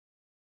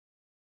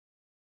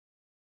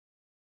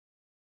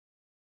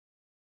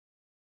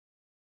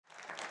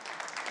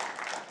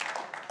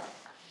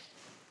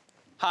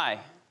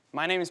Hi,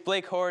 my name is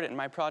Blake Hord, and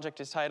my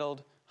project is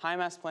titled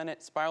High-Mass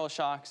Planet Spiral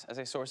Shocks as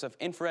a Source of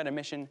Infrared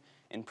Emission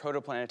in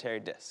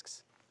Protoplanetary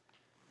Disks.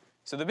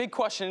 So the big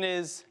question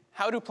is,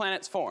 how do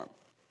planets form?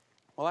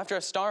 Well, after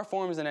a star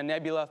forms in a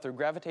nebula through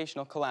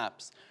gravitational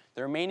collapse,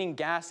 the remaining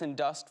gas and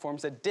dust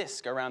forms a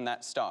disk around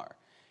that star.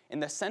 In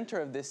the center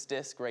of this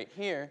disk right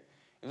here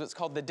is what's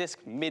called the disk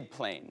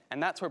midplane,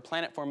 and that's where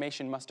planet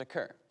formation must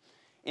occur.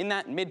 In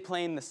that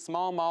midplane, the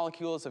small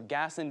molecules of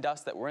gas and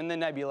dust that were in the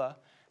nebula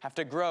have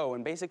to grow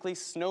and basically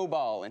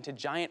snowball into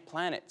giant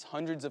planets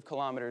hundreds of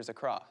kilometers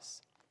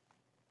across.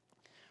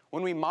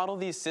 When we model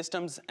these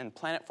systems and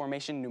planet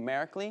formation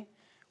numerically,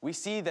 we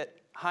see that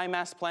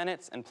high-mass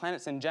planets and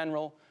planets in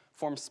general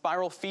form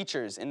spiral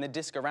features in the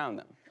disk around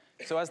them.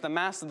 So as the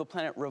mass of the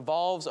planet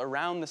revolves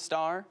around the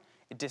star,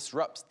 it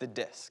disrupts the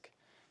disk.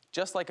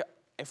 Just like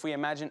if we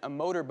imagine a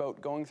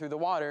motorboat going through the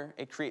water,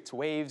 it creates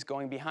waves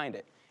going behind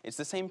it. It's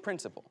the same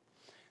principle.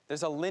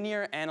 There's a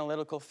linear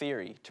analytical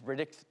theory to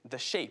predict the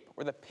shape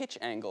or the pitch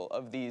angle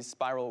of these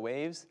spiral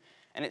waves,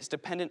 and it's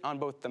dependent on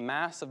both the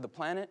mass of the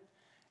planet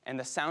and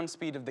the sound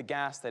speed of the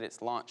gas that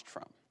it's launched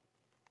from.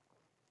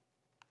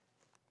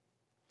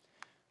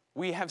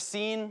 We have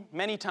seen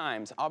many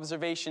times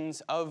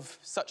observations of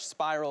such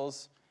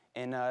spirals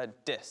in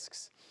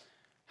disks.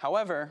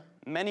 However,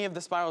 many of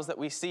the spirals that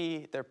we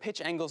see, their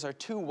pitch angles are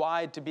too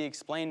wide to be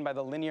explained by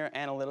the linear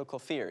analytical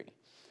theory.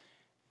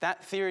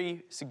 That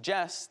theory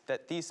suggests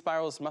that these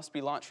spirals must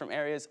be launched from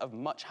areas of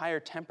much higher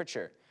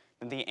temperature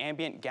than the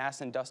ambient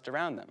gas and dust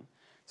around them.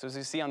 So as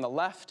you see on the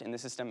left in the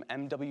system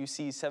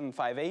MWC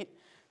 758,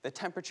 the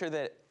temperature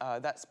that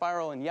that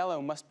spiral in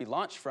yellow must be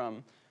launched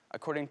from,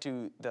 according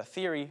to the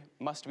theory,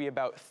 must be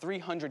about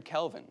 300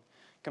 Kelvin,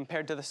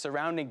 compared to the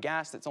surrounding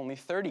gas that's only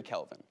 30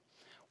 Kelvin.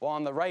 While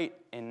on the right,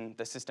 in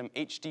the system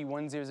HD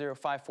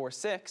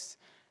 100546,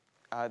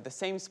 the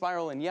same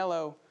spiral in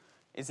yellow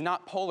is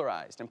not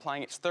polarized,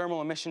 implying its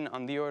thermal emission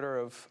on the order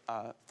of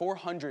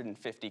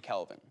 450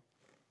 Kelvin.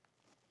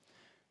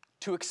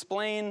 To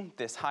explain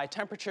this high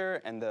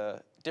temperature and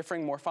the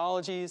differing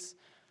morphologies,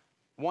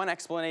 one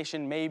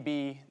explanation may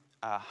be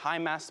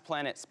high-mass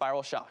planet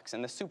spiral shocks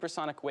and the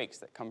supersonic wakes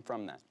that come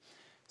from that.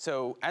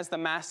 So as the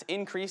mass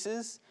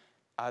increases,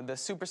 the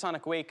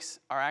supersonic wakes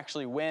are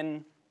actually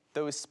when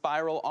those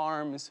spiral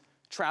arms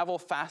travel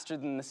faster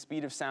than the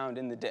speed of sound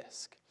in the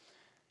disk.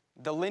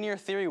 The linear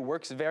theory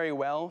works very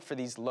well for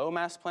these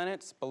low-mass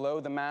planets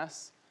below the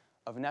mass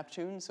of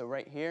Neptune, so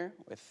right here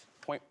with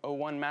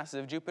 0.01 masses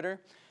of Jupiter.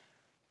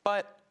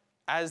 But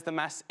as the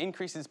mass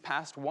increases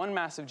past 1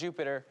 mass of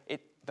Jupiter,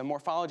 the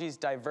morphologies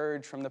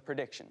diverge from the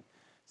prediction.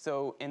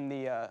 So in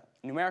the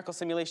numerical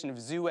simulation of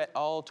Zhu et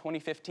al.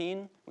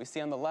 2015, we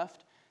see on the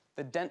left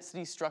the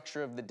density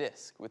structure of the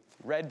disk, with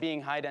red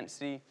being high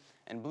density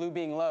and blue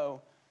being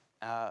low.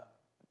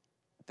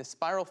 The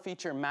spiral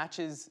feature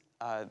matches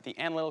the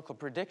analytical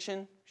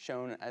prediction,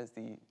 shown as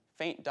the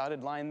faint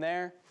dotted line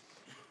there.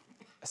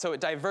 So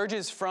it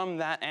diverges from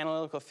that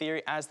analytical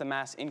theory as the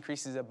mass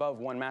increases above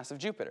 1 mass of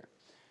Jupiter.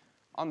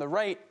 On the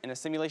right, in a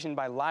simulation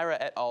by Lyra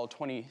et al.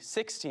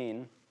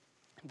 2016,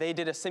 they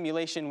did a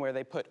simulation where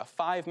they put a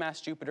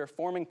 5-mass Jupiter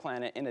forming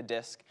planet in a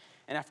disk,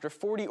 and after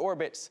 40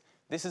 orbits,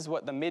 this is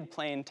what the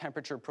mid-plane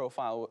temperature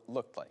profile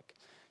looked like.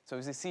 So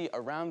as you see,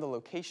 around the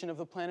location of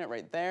the planet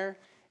right there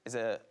is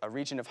a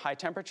region of high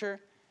temperature,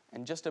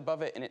 and just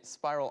above it in its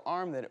spiral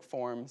arm that it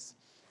forms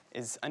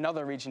is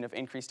another region of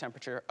increased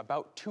temperature,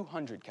 about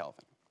 200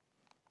 Kelvin.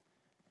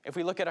 If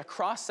we look at a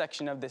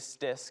cross-section of this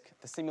disk,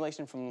 the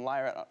simulation from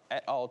Lyra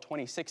et al.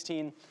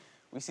 2016,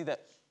 we see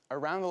that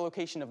around the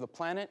location of the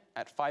planet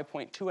at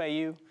 5.2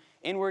 AU,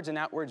 inwards and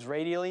outwards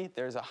radially,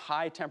 there's a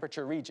high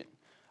temperature region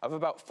of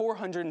about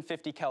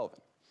 450 Kelvin.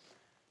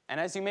 And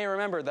as you may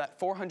remember, that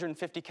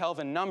 450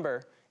 Kelvin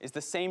number is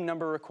the same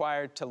number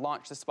required to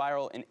launch the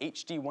spiral in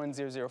HD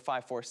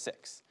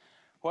 100546.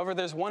 However,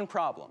 there's one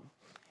problem.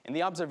 In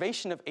the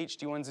observation of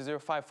HD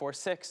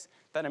 100546,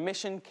 that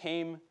emission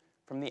came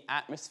from the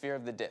atmosphere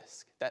of the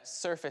disk, that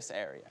surface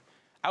area,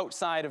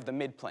 outside of the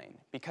midplane,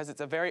 because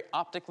it's a very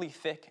optically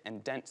thick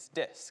and dense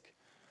disk.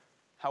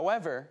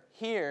 However,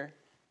 here,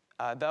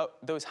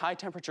 those high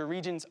temperature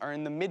regions are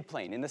in the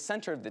midplane, in the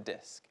center of the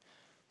disk.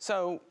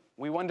 So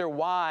we wonder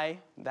why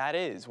that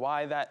is,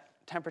 why that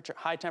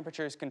high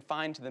temperature is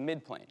confined to the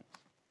midplane.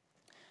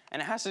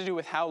 And it has to do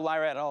with how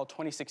Lyra et al.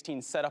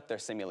 2016 set up their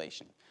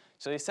simulation.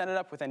 So they set it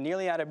up with a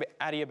nearly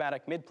adiabatic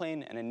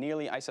midplane and a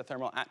nearly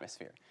isothermal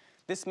atmosphere.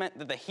 This meant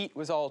that the heat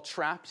was all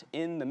trapped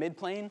in the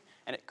midplane,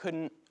 and it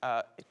couldn't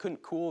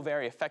cool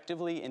very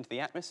effectively into the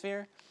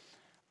atmosphere.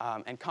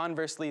 And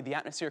conversely, the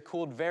atmosphere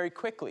cooled very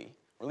quickly,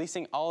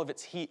 releasing all of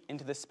its heat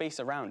into the space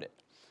around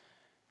it.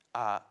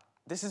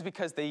 This is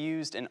because they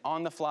used an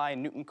on-the-fly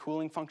Newton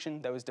cooling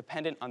function that was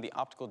dependent on the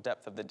optical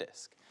depth of the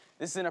disk.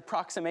 This is an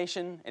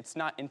approximation. It's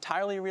not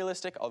entirely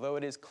realistic, although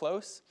it is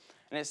close.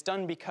 And it's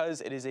done because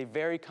it is a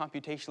very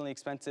computationally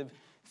expensive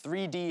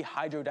 3D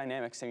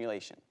hydrodynamic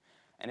simulation.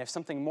 And if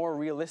something more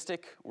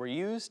realistic were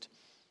used,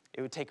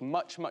 it would take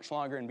much, much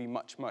longer and be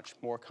much, much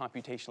more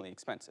computationally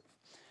expensive.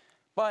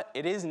 But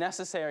it is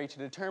necessary to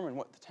determine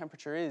what the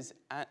temperature is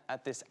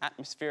at this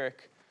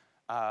atmospheric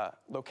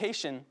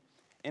location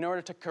in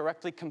order to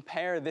correctly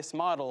compare this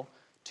model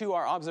to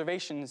our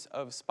observations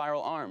of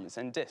spiral arms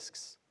and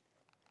disks.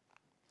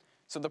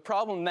 So the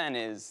problem then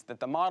is that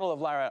the model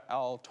of Lyra et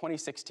al.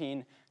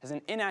 2016 has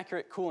an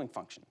inaccurate cooling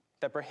function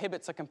that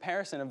prohibits a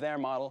comparison of their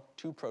model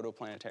to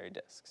protoplanetary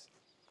disks.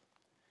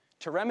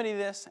 To remedy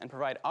this and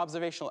provide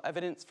observational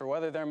evidence for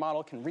whether their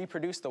model can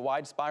reproduce the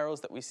wide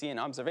spirals that we see in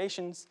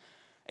observations,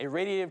 a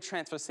radiative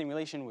transfer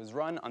simulation was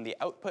run on the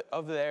output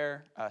of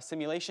their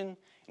simulation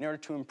in order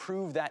to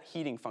improve that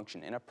heating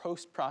function in a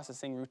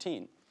post-processing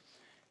routine.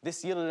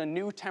 This yielded a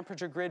new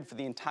temperature grid for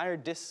the entire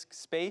disk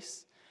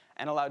space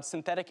and allowed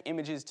synthetic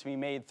images to be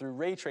made through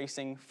ray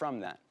tracing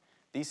from that.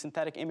 These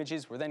synthetic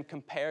images were then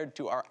compared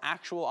to our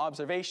actual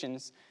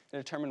observations to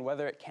determine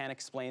whether it can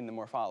explain the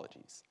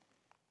morphologies.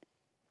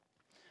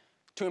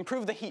 To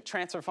improve the heat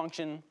transfer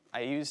function,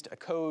 I used a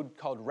code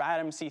called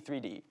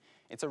RADMC3D.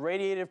 It's a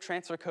radiative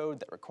transfer code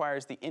that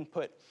requires the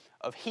input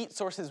of heat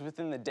sources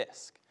within the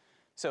disk.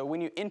 So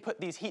when you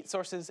input these heat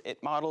sources,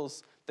 it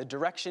models the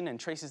direction and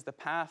traces the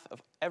path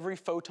of every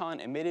photon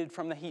emitted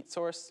from the heat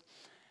source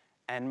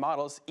and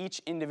models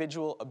each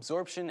individual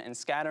absorption and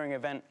scattering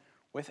event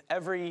with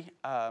every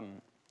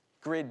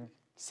grid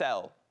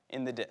cell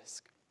in the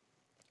disk.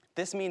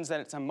 This means that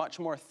it's a much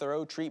more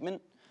thorough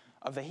treatment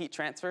of the heat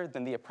transfer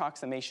than the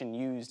approximation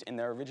used in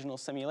their original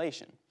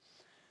simulation.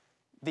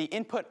 The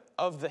input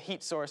of the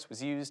heat source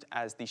was used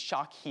as the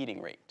shock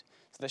heating rate.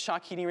 So the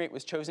shock heating rate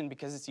was chosen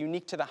because it's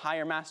unique to the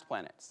higher mass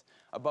planets,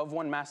 above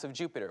one mass of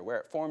Jupiter, where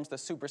it forms the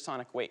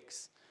supersonic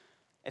wakes.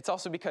 It's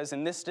also because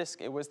in this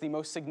disk, it was the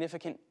most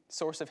significant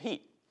source of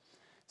heat.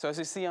 So as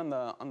you see on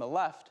the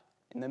left,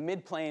 in the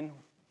midplane,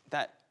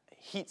 that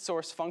heat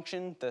source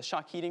function, the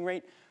shock heating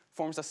rate,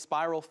 forms a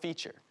spiral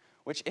feature,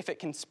 which if it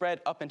can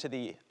spread up into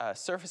the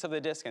surface of the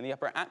disk and the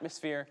upper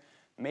atmosphere,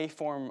 may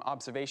form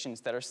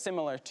observations that are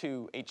similar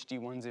to HD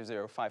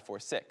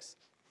 100546.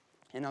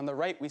 And on the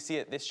right, we see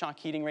that this shock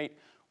heating rate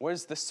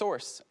was the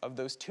source of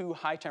those two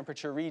high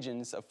temperature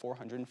regions of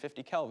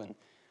 450 Kelvin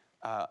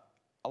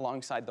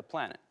alongside the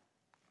planet.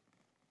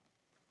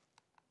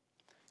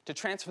 To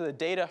transfer the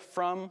data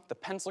from the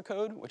pencil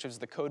code, which was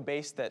the code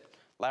base that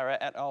Lyra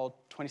et al.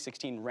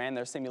 2016 ran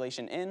their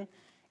simulation in,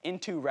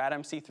 into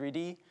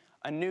RADMC3D,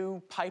 a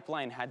new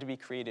pipeline had to be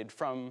created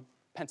from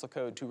pencil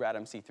code to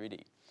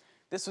RADMC3D.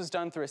 This was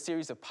done through a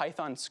series of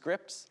Python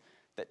scripts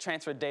that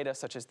transferred data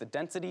such as the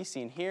density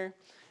seen here.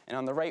 And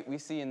on the right, we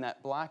see in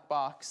that black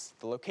box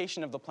the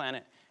location of the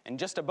planet, and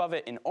just above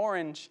it in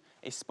orange,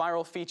 a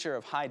spiral feature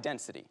of high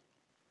density.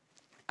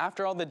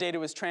 After all the data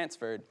was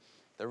transferred,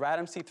 the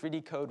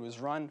RADMC3D code was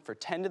run for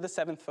 10 to the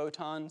 7th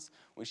photons,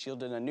 which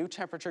yielded a new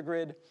temperature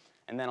grid,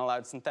 and then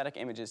allowed synthetic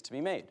images to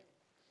be made.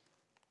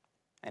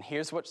 And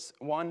here's what's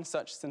one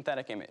such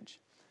synthetic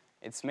image.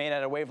 It's made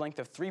at a wavelength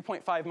of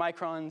 3.5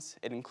 microns.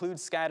 It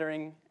includes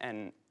scattering,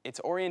 and its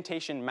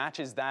orientation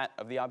matches that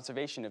of the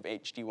observation of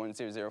HD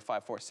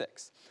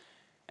 100546.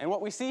 And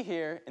what we see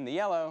here in the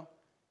yellow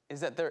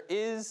is that there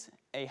is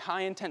a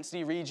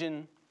high-intensity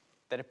region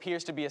that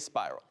appears to be a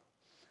spiral.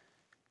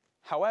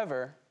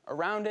 However,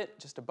 around it,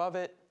 just above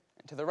it,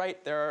 and to the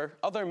right, there are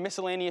other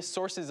miscellaneous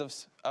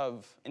sources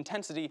of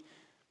intensity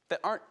that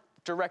aren't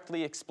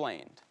directly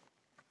explained.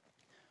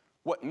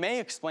 What may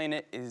explain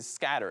it is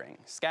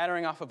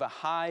scattering off of a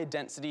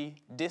high-density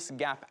disk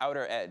gap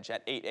outer edge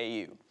at 8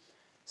 AU.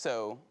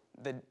 So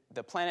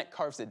the planet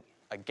carves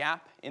a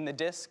gap in the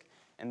disk,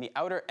 and the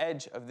outer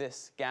edge of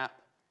this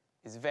gap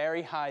is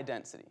very high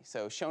density,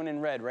 so shown in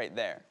red right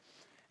there.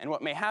 And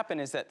what may happen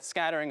is that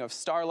scattering of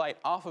starlight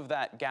off of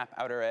that gap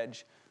outer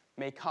edge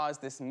may cause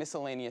this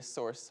miscellaneous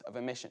source of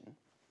emission.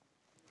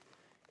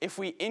 If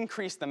we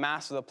increase the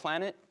mass of the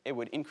planet, it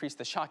would increase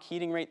the shock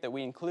heating rate that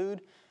we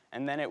include,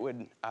 and then it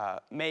would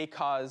may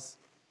cause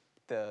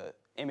the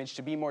image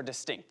to be more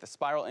distinct, the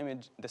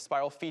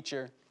spiral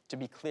feature to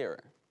be clearer.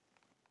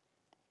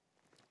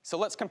 So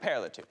let's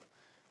compare the two.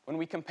 When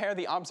we compare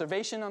the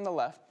observation on the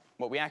left,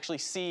 what we actually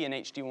see in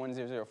HD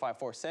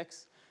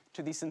 100546,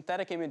 to the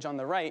synthetic image on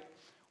the right,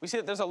 we see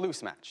that there's a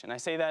loose match. And I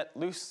say that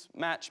loose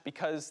match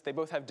because they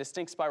both have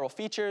distinct spiral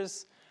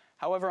features.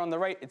 However, on the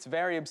right, it's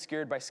very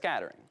obscured by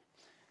scattering.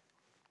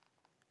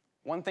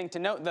 One thing to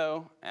note,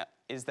 though,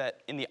 is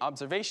that in the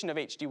observation of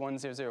HD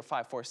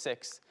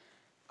 100546,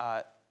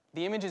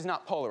 the image is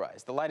not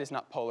polarized. The light is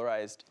not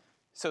polarized,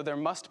 so there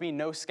must be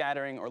no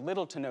scattering or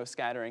little to no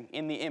scattering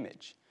in the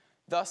image.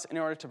 Thus, in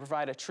order to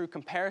provide a true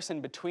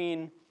comparison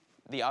between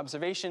the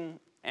observation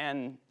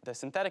and the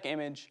synthetic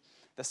image,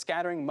 the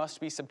scattering must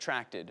be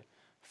subtracted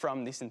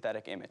from the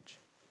synthetic image.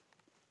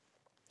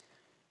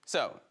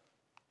 So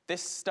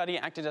this study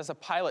acted as a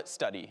pilot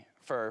study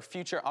for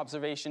future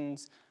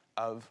observations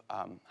of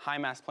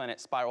high-mass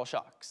planet spiral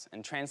shocks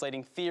and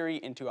translating theory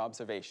into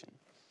observation.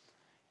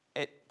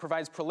 It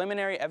provides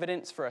preliminary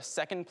evidence for a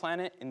second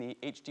planet in the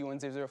HD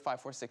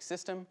 100546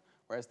 system,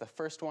 whereas the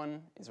first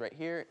one is right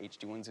here,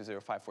 HD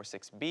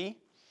 100546b.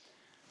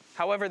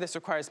 However, this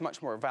requires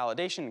much more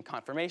validation and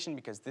confirmation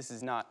because this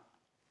is not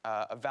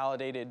a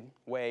validated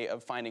way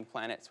of finding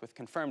planets with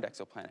confirmed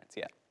exoplanets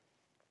yet.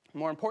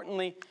 More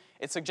importantly,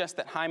 it suggests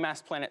that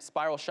high-mass planet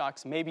spiral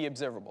shocks may be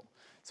observable.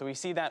 So we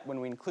see that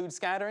when we include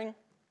scattering,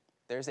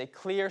 there's a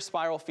clear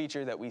spiral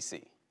feature that we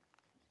see.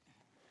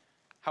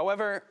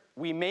 However,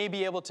 we may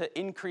be able to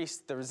increase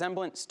the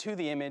resemblance to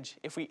the image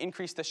if we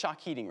increase the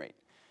shock heating rate.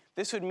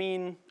 This would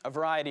mean a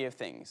variety of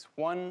things.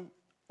 One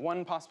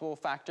possible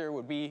factor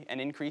would be an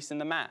increase in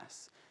the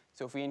mass.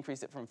 So if we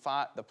increase it from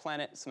the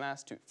planet's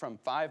mass from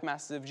 5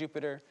 masses of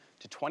Jupiter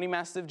to 20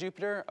 masses of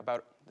Jupiter,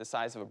 about the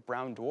size of a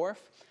brown dwarf,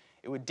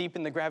 it would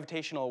deepen the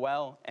gravitational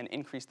well and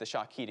increase the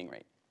shock heating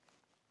rate.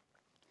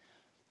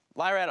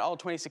 Lyra et al.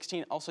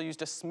 2016 also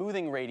used a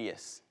smoothing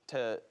radius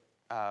to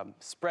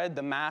spread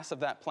the mass of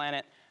that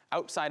planet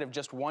outside of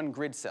just one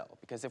grid cell,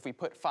 because if we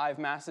put 5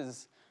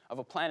 masses of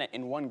a planet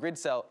in one grid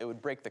cell, it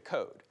would break the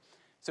code.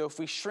 So if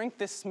we shrink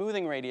this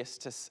smoothing radius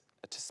to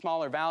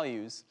smaller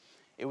values,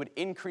 it would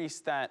increase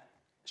that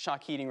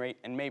shock heating rate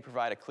and may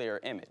provide a clearer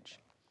image.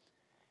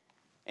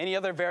 Any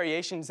other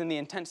variations in the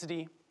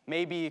intensity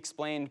may be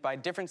explained by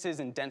differences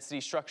in density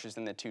structures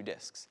in the two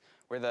disks,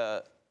 where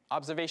the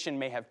observation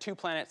may have 2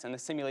 planets and the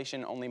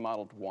simulation only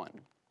modeled 1.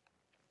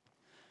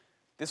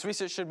 This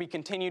research should be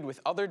continued with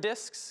other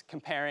disks,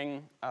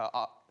 comparing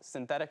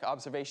synthetic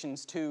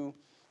observations to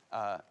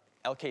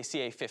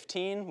LKCA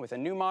 15 with a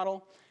new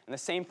model, and the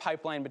same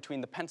pipeline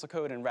between the pencil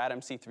code and RADAM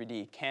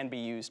C3D can be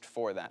used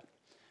for that.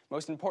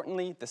 Most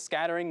importantly, the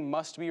scattering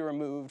must be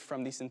removed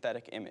from the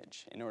synthetic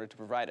image in order to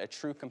provide a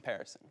true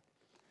comparison.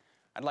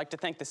 I'd like to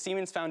thank the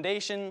Siemens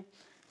Foundation,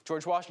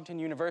 George Washington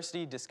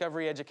University,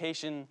 Discovery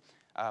Education,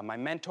 my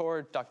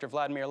mentor, Dr.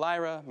 Wladimir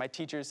Lyra, my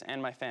teachers,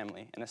 and my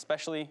family, and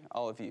especially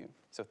all of you.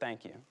 So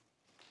thank you.